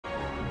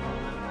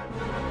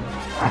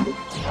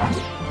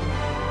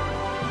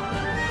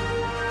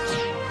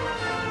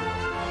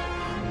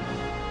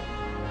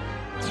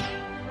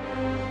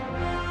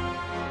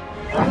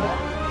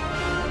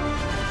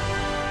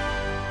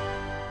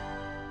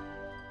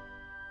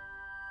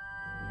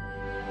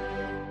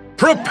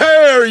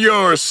Prepare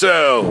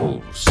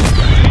yourselves!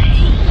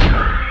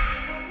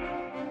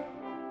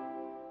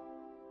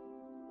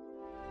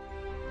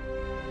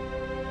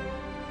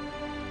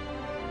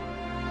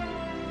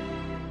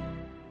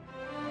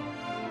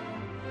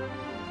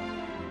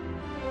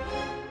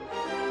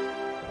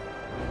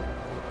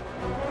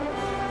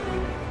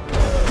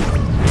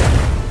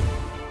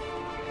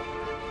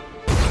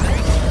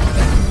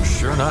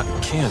 Sure not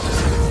in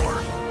Kansas anymore.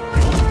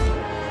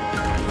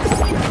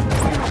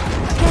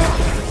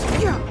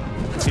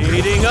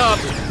 Heating up!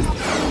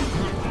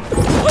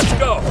 Let's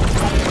go!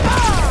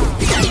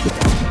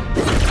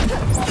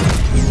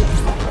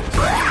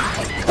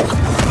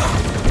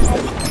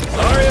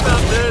 Sorry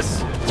about this!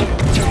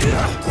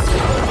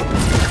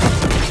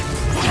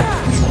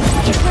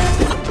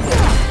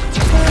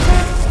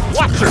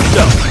 Watch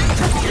yourself!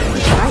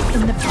 Right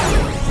in the power.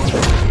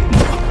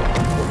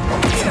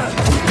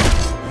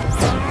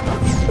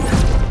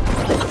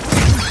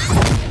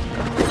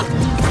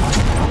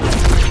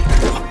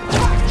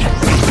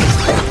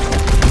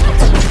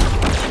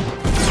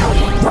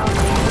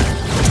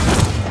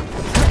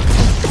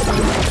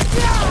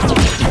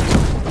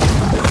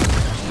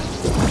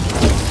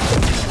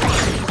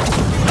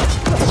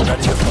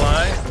 Ready to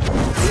fly?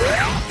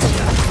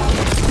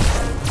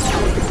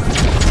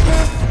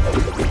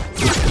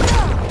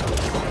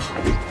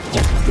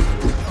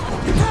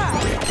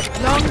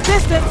 Long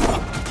distance.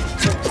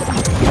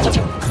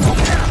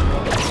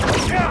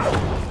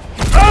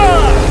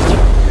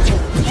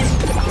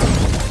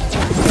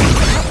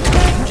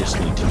 You just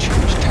need to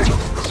change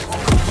tactics.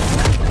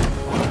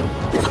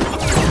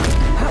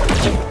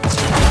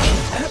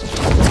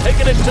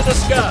 Taking it to the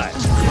sky!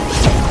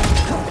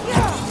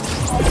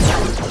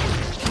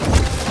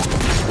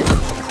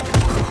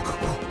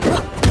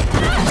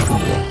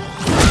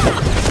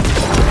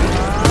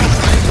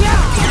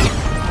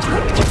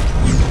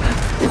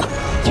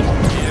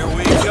 Here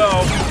we go!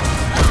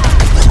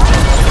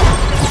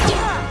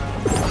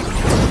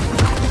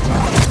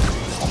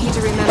 Need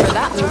to remember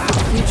that move for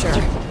the future.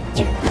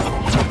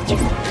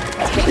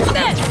 Take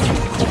this!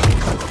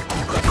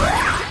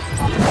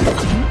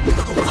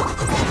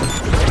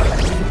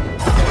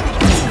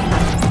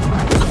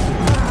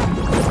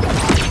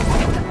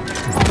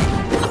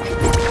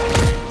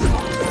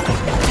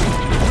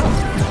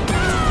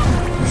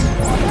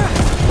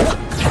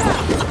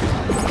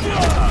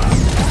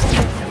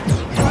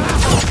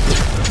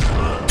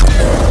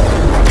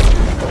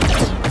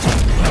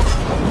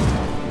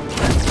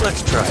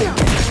 Let's try it.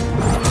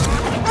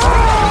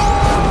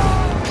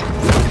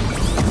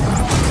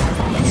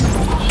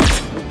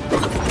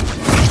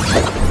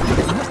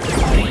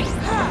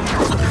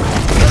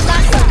 The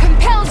lasso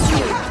compels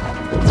you!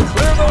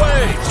 Clear the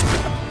way!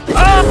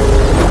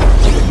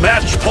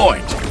 Match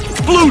point!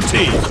 Blue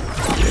team!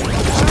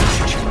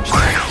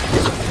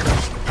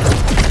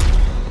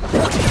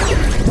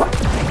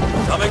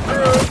 Coming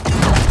through!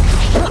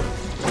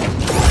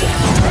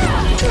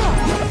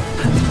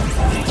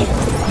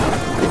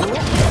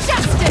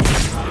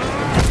 Justice!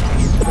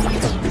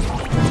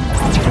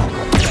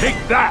 Take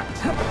that!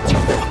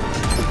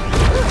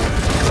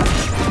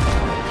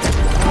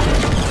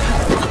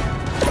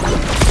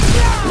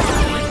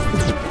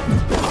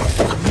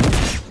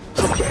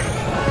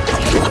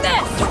 Take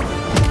this!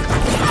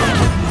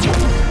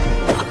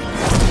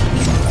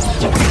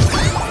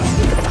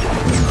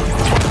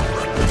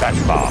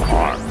 That's my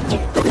arm.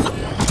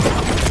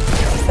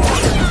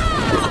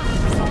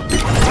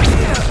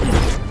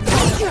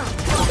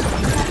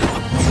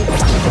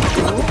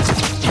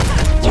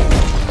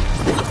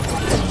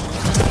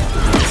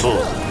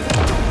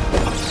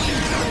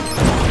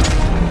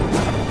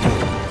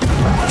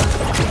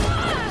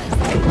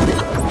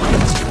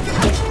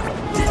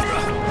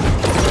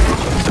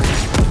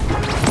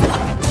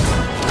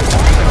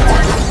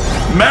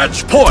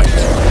 Match point!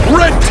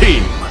 Red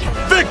team!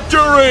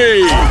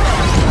 Victory!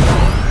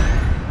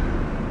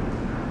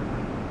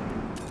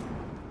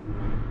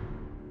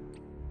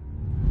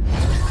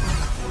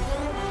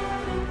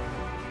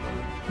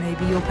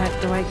 Maybe you'll pack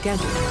the right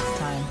gadget next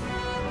time.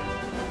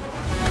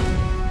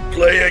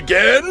 Play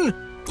again?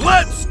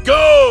 Let's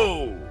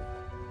go!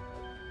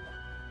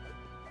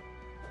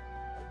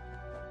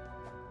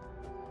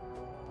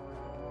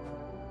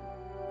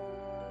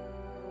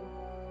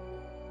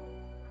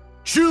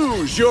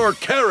 Choose your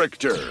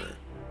character.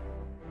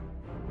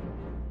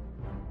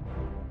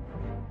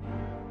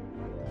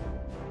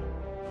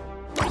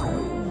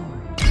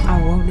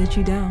 I won't let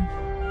you down.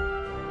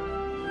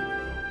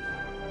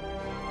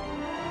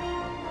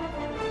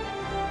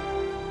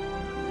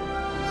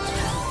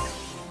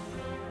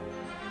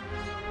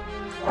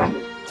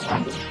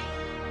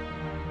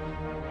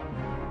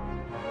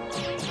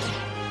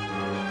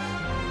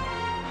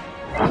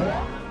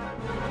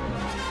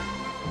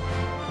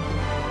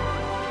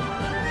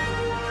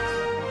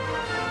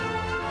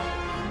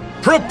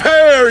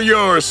 Prepare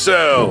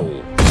yourself!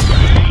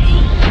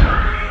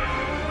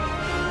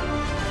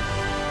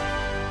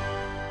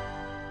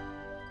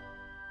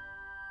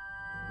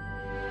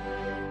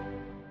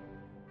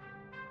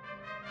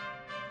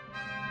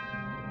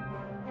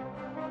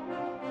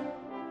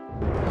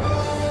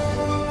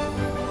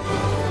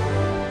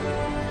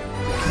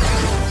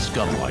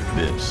 Scum like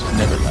this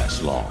never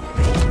lasts long.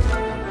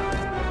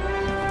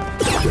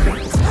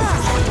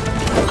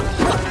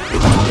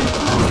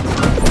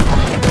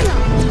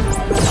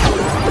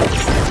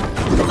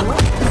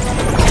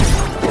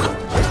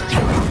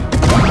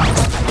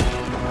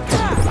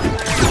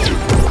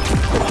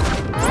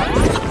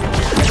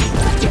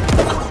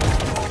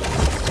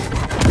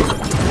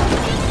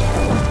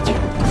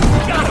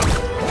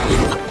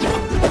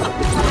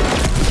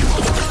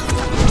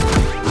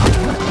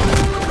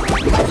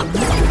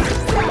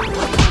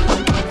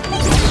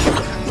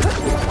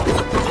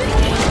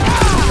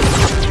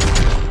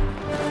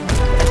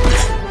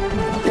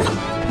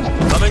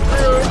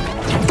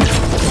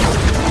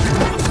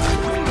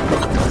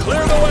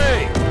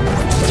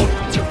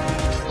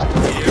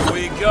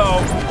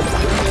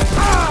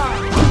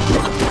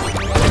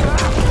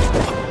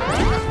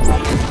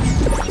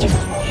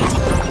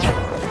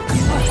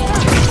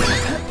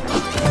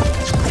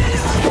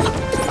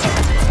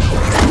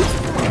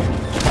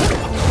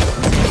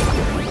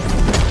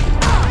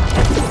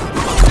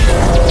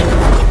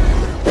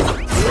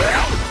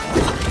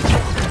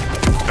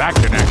 Back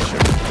in action.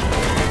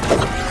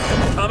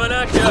 Coming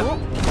at ya.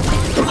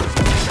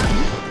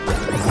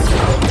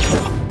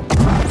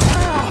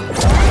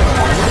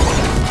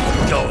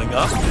 Going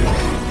up.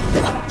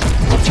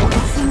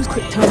 Seems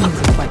quick timings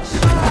are quite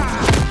short.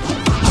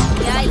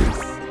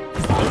 Yikes.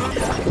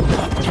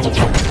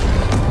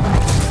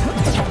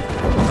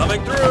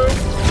 Coming through.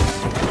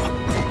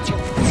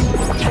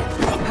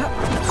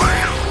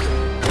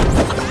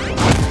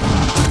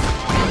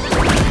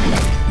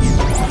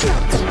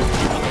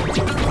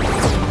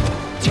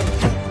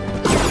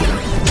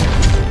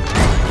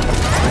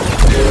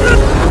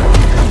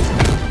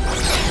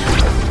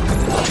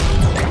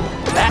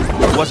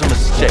 Was a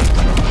mistake.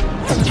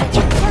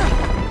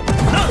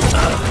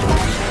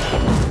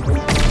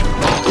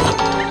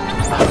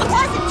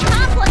 Wasn't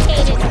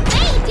complicated.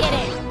 They did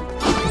it.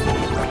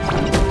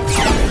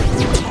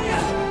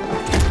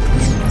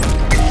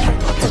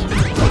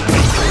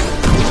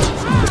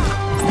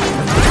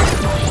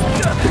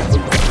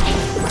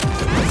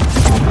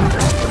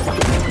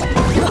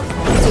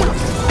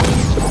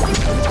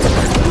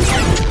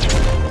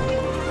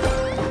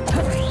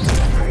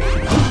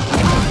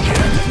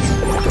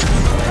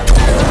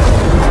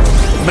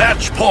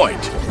 Match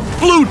point.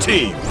 Blue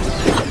team.